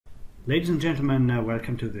Ladies and gentlemen,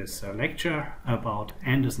 welcome to this lecture about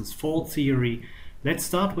Anderson's fault theory. Let's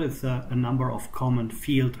start with a number of common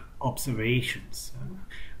field observations.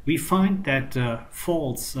 We find that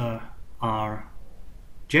faults are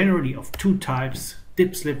generally of two types: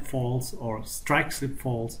 dip-slip faults or strike-slip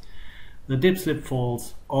faults. The dip-slip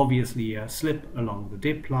faults obviously slip along the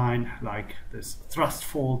dip line, like this thrust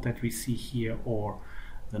fault that we see here, or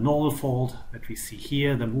the normal fault that we see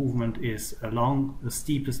here. The movement is along the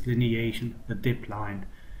steepest lineation, the dip line,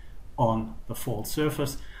 on the fault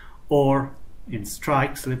surface. Or in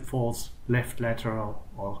strike-slip faults, left lateral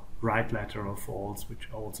or right lateral faults, which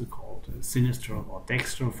are also called sinistral or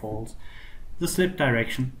dextral faults, the slip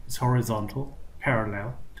direction is horizontal,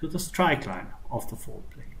 parallel to the strike line of the fault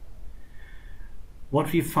plane.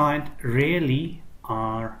 What we find rarely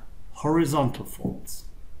are horizontal faults.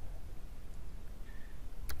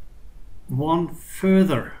 One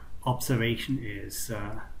further observation is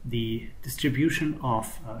the distribution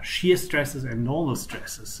of shear stresses and normal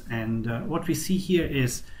stresses, and what we see here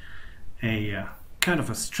is a kind of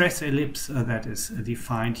a stress ellipse that is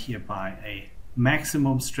defined here by a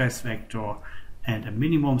maximum stress vector and a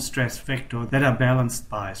minimum stress vector that are balanced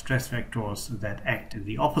by stress vectors that act in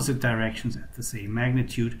the opposite directions at the same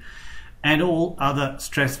magnitude, and all other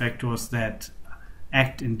stress vectors that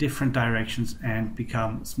act in different directions and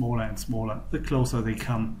become smaller and smaller the closer they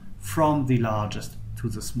come from the largest to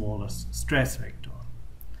the smallest stress vector.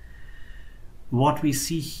 What we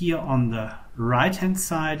see here on the right hand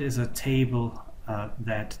side is a table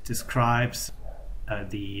that describes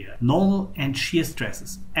the normal and shear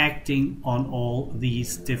stresses acting on all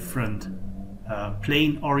these different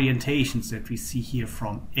plane orientations that we see here,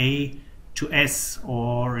 from A to S,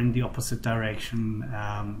 or in the opposite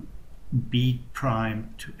direction, B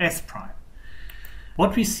prime to S prime.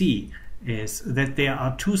 What we see is that there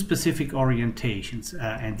are two specific orientations,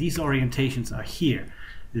 and these orientations are here.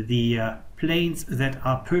 The planes that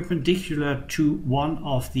are perpendicular to one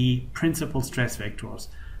of the principal stress vectors,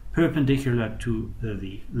 perpendicular to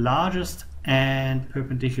the largest and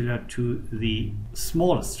perpendicular to the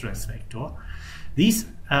smallest stress vector. These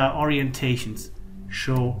orientations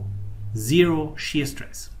show zero shear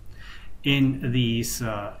stress. In these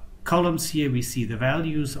columns here we see the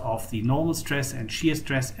values of the normal stress and shear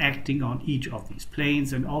stress acting on each of these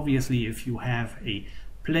planes, and obviously if you have a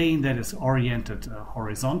plane that is oriented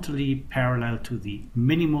horizontally parallel to the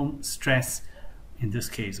minimum stress, in this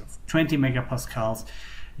case of 20 megapascals,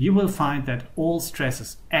 you will find that all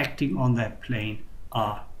stresses acting on that plane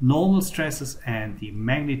are normal stresses, and the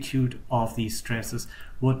magnitude of these stresses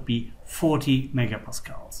would be 40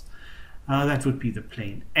 megapascals. That would be the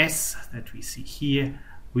plane S that we see here.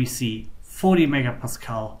 We see 40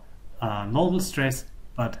 megapascal normal stress,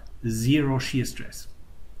 but zero shear stress.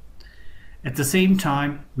 At the same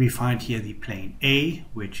time, we find here the plane A,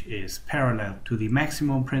 which is parallel to the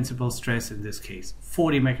maximum principal stress, in this case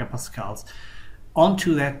 40 megapascals.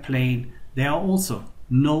 Onto that plane there are also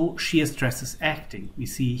no shear stresses acting. We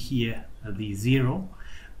see here the zero,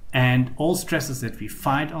 and all stresses that we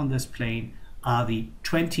find on this plane are the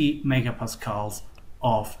 20 megapascals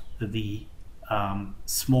of the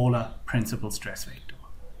smaller principal stress vector.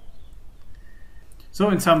 So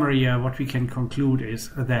in summary, what we can conclude is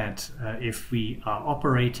that if we are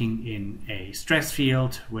operating in a stress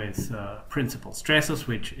field with principal stresses,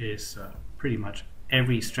 which is pretty much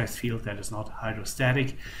every stress field that is not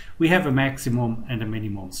hydrostatic, we have a maximum and a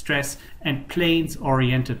minimum stress, and planes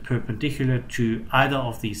oriented perpendicular to either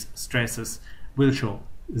of these stresses will show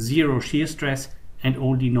zero shear stress and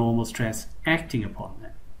only normal stress acting upon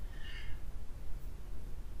them.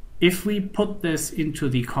 If we put this into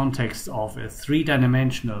the context of a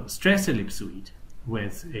three-dimensional stress ellipsoid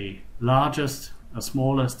with a largest, a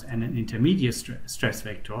smallest, and an intermediate stress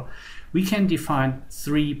vector, we can define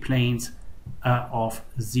three planes of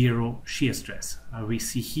zero shear stress. We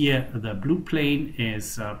see here the blue plane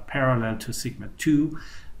is parallel to sigma 2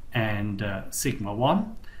 and sigma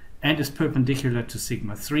 1, and is perpendicular to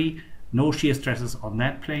sigma 3. No shear stresses on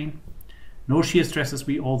that plane. No shear stresses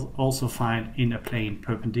we also find in a plane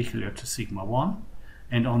perpendicular to sigma 1,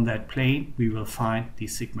 and on that plane we will find the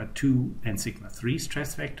sigma 2 and sigma 3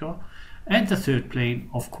 stress vector. And the third plane,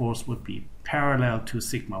 of course, would be parallel to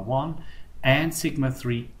sigma 1 and sigma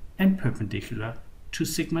 3 and perpendicular to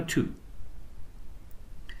sigma 2.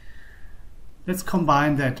 Let's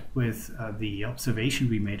combine that with the observation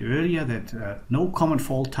we made earlier that no common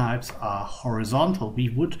fault types are horizontal. We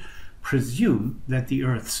would presume that the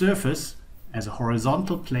Earth's surface as a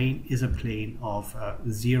horizontal plane is a plane of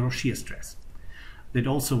zero shear stress. That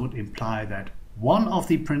also would imply that one of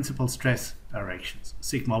the principal stress directions,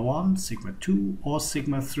 sigma 1, sigma 2 or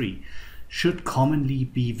sigma 3, should commonly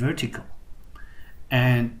be vertical,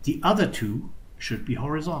 and the other two should be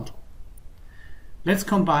horizontal. Let's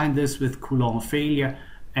combine this with Coulomb failure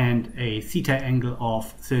and a theta angle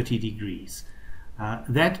of 30 degrees.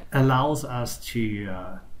 That allows us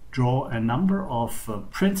to draw a number of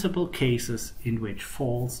principal cases in which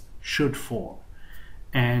faults should form.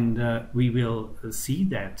 And we will see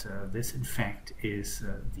that this in fact is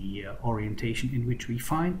the orientation in which we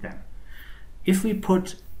find them. If we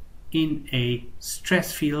put in a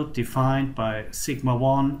stress field defined by sigma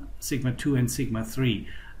 1, sigma 2 and sigma 3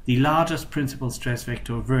 the largest principal stress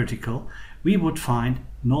vector vertical, we would find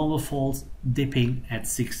normal faults dipping at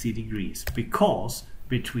 60 degrees, because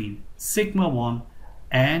between sigma 1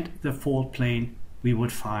 and the fault plane we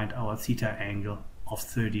would find our theta angle of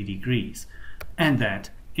 30 degrees, and that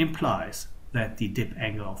implies that the dip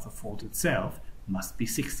angle of the fault itself must be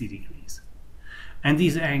 60 degrees. And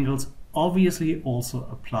these angles obviously also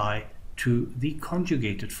apply to the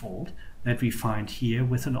conjugated fault that we find here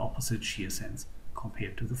with an opposite shear sense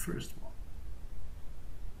compared to the first one.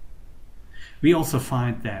 We also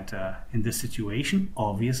find that in this situation,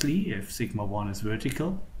 obviously, if sigma 1 is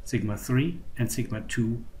vertical, sigma 3 and sigma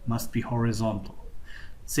 2 must be horizontal.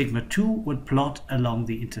 Sigma 2 would plot along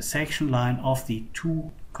the intersection line of the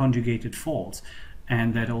two conjugated faults,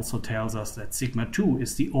 and that also tells us that sigma 2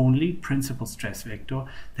 is the only principal stress vector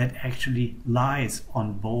that actually lies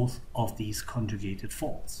on both of these conjugated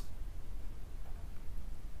faults.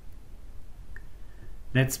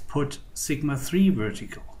 Let's put sigma 3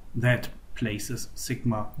 vertical. That places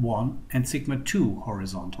sigma 1 and sigma 2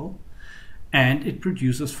 horizontal, and it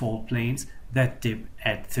produces fault planes that dip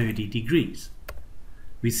at 30 degrees.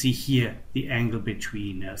 We see here the angle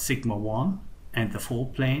between sigma 1 and the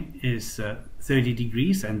fault plane is 30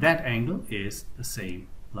 degrees, and that angle is the same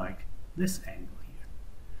like this angle here.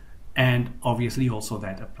 And obviously also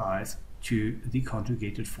that applies to the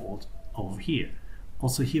conjugated fault over here.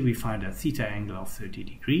 Also here we find a theta angle of 30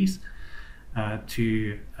 degrees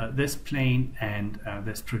to this plane, and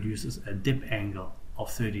this produces a dip angle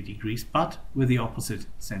of 30 degrees, but with the opposite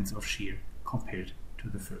sense of shear compared to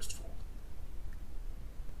the first fault.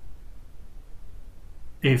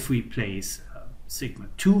 If we place sigma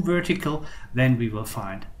 2 vertical, then we will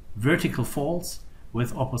find vertical faults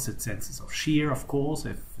with opposite senses of shear, of course,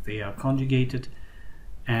 if they are conjugated,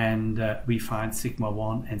 and we find sigma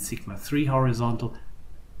 1 and sigma 3 horizontal.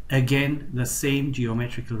 Again, the same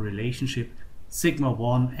geometrical relationship. Sigma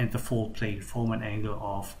 1 and the fault plane form an angle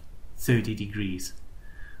of 30 degrees.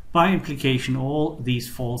 By implication, all these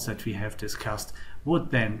faults that we have discussed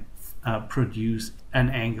would then produce an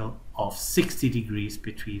angle of 60 degrees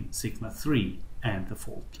between sigma 3 and the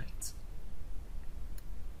fault planes.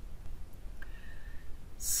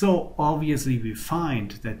 So obviously we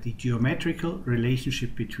find that the geometrical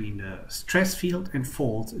relationship between the stress field and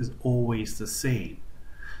faults is always the same.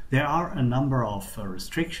 There are a number of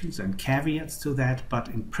restrictions and caveats to that, but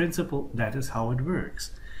in principle that is how it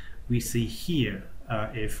works. We see here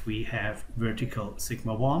if we have vertical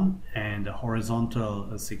sigma 1 and a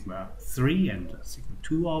horizontal sigma 3 and sigma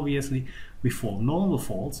 2, obviously we form normal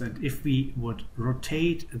faults, and if we would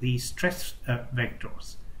rotate the stress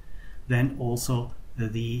vectors, then also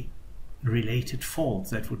the related faults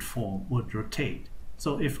that would form would rotate.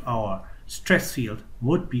 So if our stress field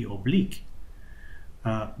would be oblique,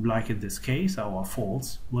 like in this case, our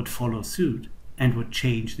faults would follow suit and would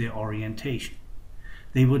change their orientation.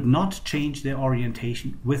 They would not change their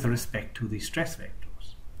orientation with respect to the stress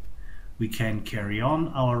vectors. We can carry on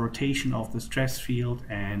our rotation of the stress field,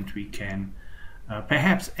 and we can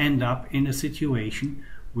perhaps end up in a situation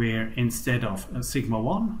where instead of sigma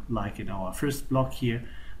 1, like in our first block here,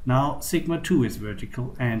 now sigma 2 is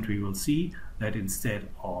vertical, and we will see that instead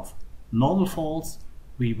of normal faults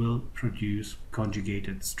we will produce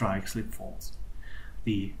conjugated strike-slip faults.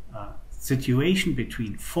 The situation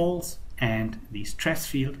between faults and the stress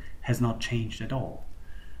field has not changed at all.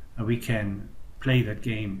 We can play that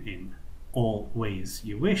game in all ways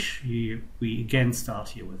you wish. We again start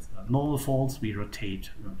here with normal faults. We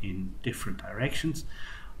rotate in different directions,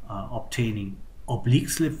 obtaining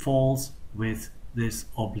oblique-slip faults with this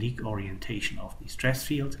oblique orientation of the stress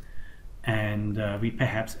field, and we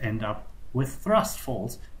perhaps end up with thrust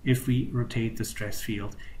faults if we rotate the stress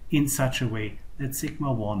field in such a way that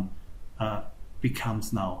sigma 1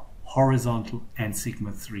 becomes now horizontal and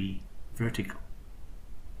sigma 3 vertical.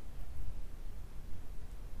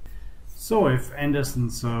 So if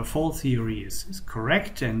Anderson's fault theory is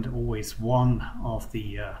correct, and always one of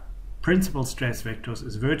the principal stress vectors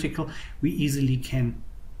is vertical, we easily can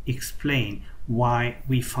explain why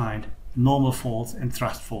we find normal faults and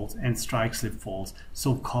thrust faults and strike-slip faults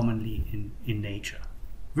so commonly in nature.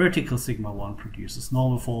 Vertical sigma 1 produces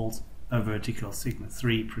normal faults, a vertical sigma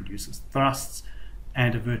 3 produces thrusts,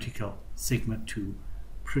 and a vertical sigma 2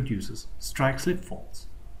 produces strike-slip faults.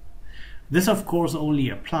 This of course only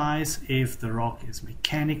applies if the rock is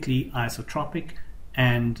mechanically isotropic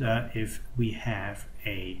and if we have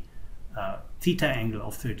a theta angle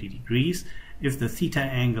of 30 degrees. If the theta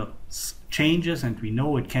angle changes, and we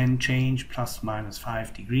know it can change plus minus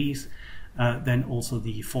 5 degrees, then also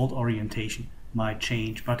the fault orientation might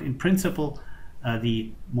change. But in principle,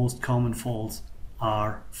 the most common faults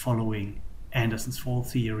are following Anderson's fault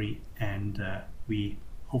theory, and we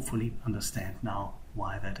hopefully understand now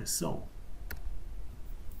why that is so.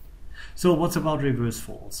 So what's about reverse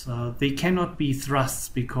faults? They cannot be thrusts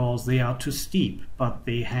because they are too steep, but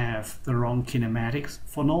they have the wrong kinematics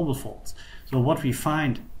for normal faults. So what we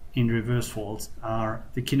find in reverse faults are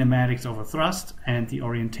the kinematics of a thrust and the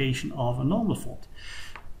orientation of a normal fault.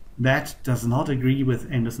 That does not agree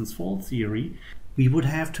with Anderson's fault theory. We would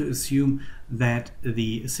have to assume that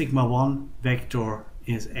the sigma 1 vector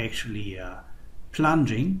is actually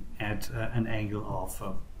plunging at an angle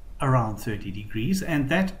of around 30 degrees, and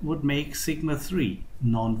that would make sigma 3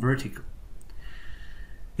 non-vertical.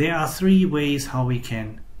 There are three ways how we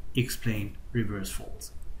can explain reverse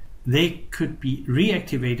faults. They could be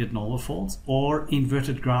reactivated normal faults or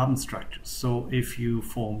inverted graben structures. So if you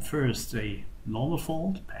form first a normal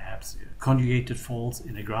fault, perhaps conjugated faults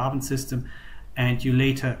in a graben system, and you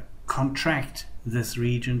later contract this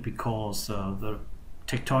region because the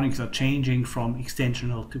tectonics are changing from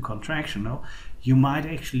extensional to contractional, you might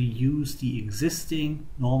actually use the existing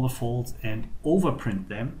normal faults and overprint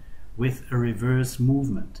them with a reverse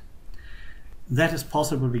movement. That is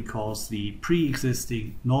possible because the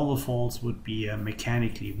pre-existing normal faults would be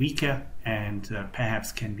mechanically weaker and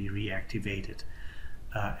perhaps can be reactivated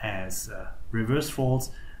as reverse faults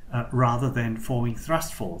rather than forming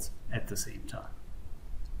thrust faults at the same time.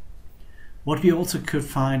 What we also could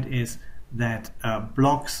find is that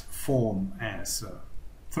blocks form as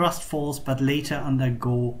thrust faults but later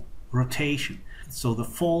undergo rotation. So the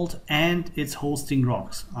fault and its hosting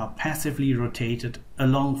rocks are passively rotated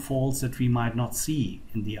along faults that we might not see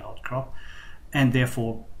in the outcrop, and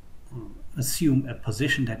therefore assume a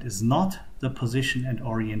position that is not the position and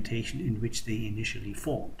orientation in which they initially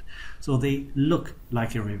formed. So they look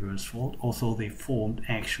like a reverse fault, although they formed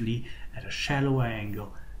actually at a shallower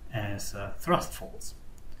angle as thrust faults.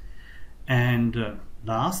 And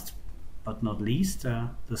last but not least,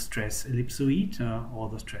 the stress ellipsoid or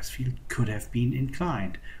the stress field could have been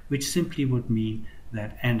inclined, which simply would mean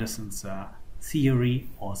that Anderson's theory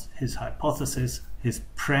or his hypothesis, his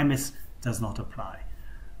premise, does not apply.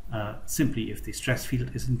 Simply if the stress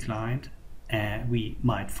field is inclined, we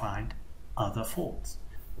might find other faults.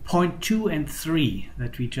 Point 2 and 3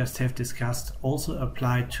 that we just have discussed also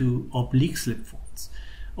apply to oblique slip faults.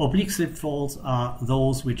 Oblique slip faults are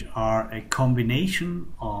those which are a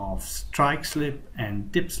combination of strike slip and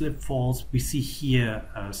dip slip faults. We see here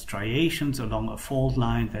striations along a fault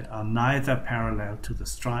line that are neither parallel to the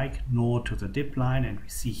strike nor to the dip line, and we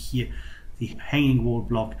see here the hanging wall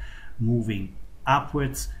block moving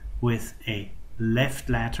upwards with a left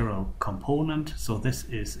lateral component. So this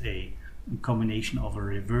is a combination of a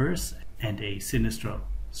reverse and a sinistral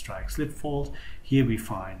strike slip fault. Here we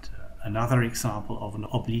find another example of an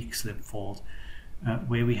oblique slip fault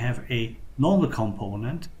where we have a normal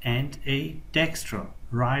component and a dextral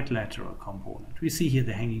right lateral component. We see here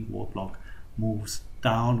the hanging wall block moves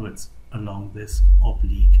downwards along this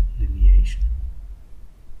oblique lineation.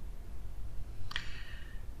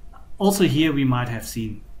 Also here we might have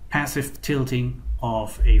seen passive tilting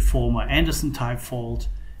of a former Anderson type fault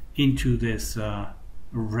into this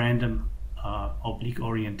random oblique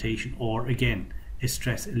orientation, or again a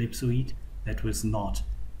stress ellipsoid that was not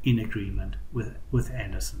in agreement with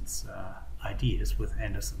Anderson's ideas, with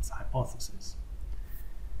Anderson's hypothesis.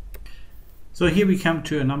 So here we come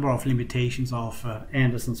to a number of limitations of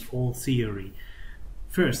Anderson's fault theory.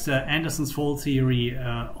 First, Anderson's fault theory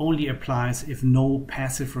only applies if no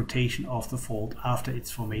passive rotation of the fault after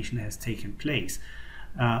its formation has taken place.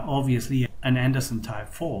 Obviously, an Anderson type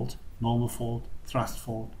fault, normal fault, thrust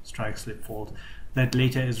fault, strike slip fault, that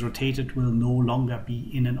later is rotated will no longer be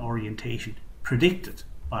in an orientation predicted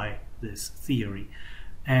by this theory.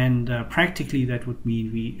 And practically that would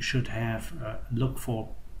mean we should have looked for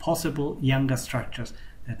possible younger structures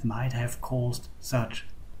that might have caused such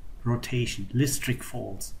rotation. Listric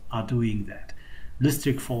faults are doing that.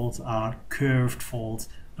 Listric faults are curved faults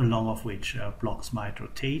along of which blocks might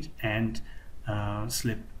rotate and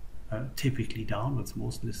slip typically downwards.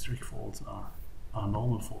 Most lithstric faults are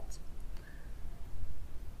normal faults.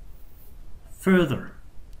 Further,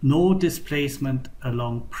 no displacement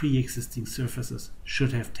along pre-existing surfaces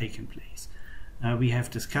should have taken place. We have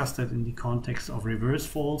discussed that in the context of reverse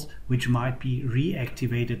faults, which might be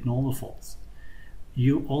reactivated normal faults.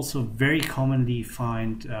 You also very commonly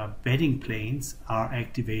find bedding planes are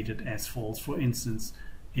activated as faults. For instance,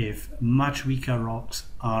 if much weaker rocks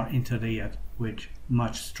are interlayered with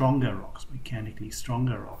much stronger rocks, mechanically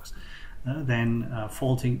stronger rocks, then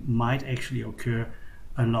faulting might actually occur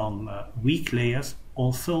along weak layers,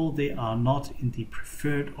 although they are not in the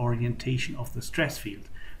preferred orientation of the stress field,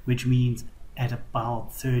 which means at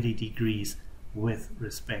about 30 degrees with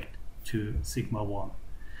respect to sigma 1.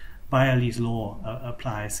 Byerlee's law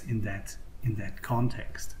applies in that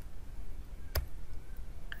context.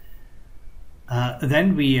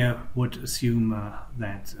 Then we would assume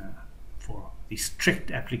that for the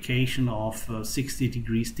strict application of 60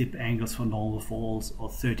 degrees dip angles for normal faults or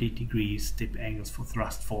 30 degrees dip angles for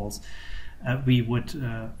thrust faults, we would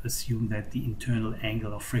assume that the internal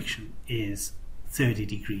angle of friction is 30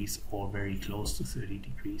 degrees or very close to 30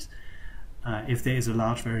 degrees. If there is a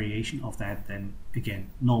large variation of that, then again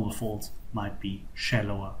normal faults might be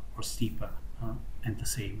shallower or steeper, and the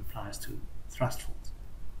same applies to thrust faults.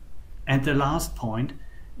 And the last point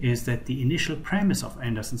is that the initial premise of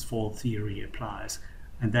Anderson's fault theory applies,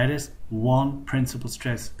 and that is one principal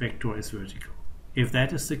stress vector is vertical. If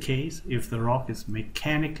that is the case, if the rock is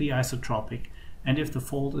mechanically isotropic, and if the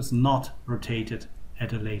fault is not rotated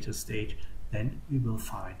at a later stage, then we will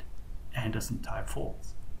find Anderson type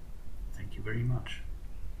faults. Thank you very much.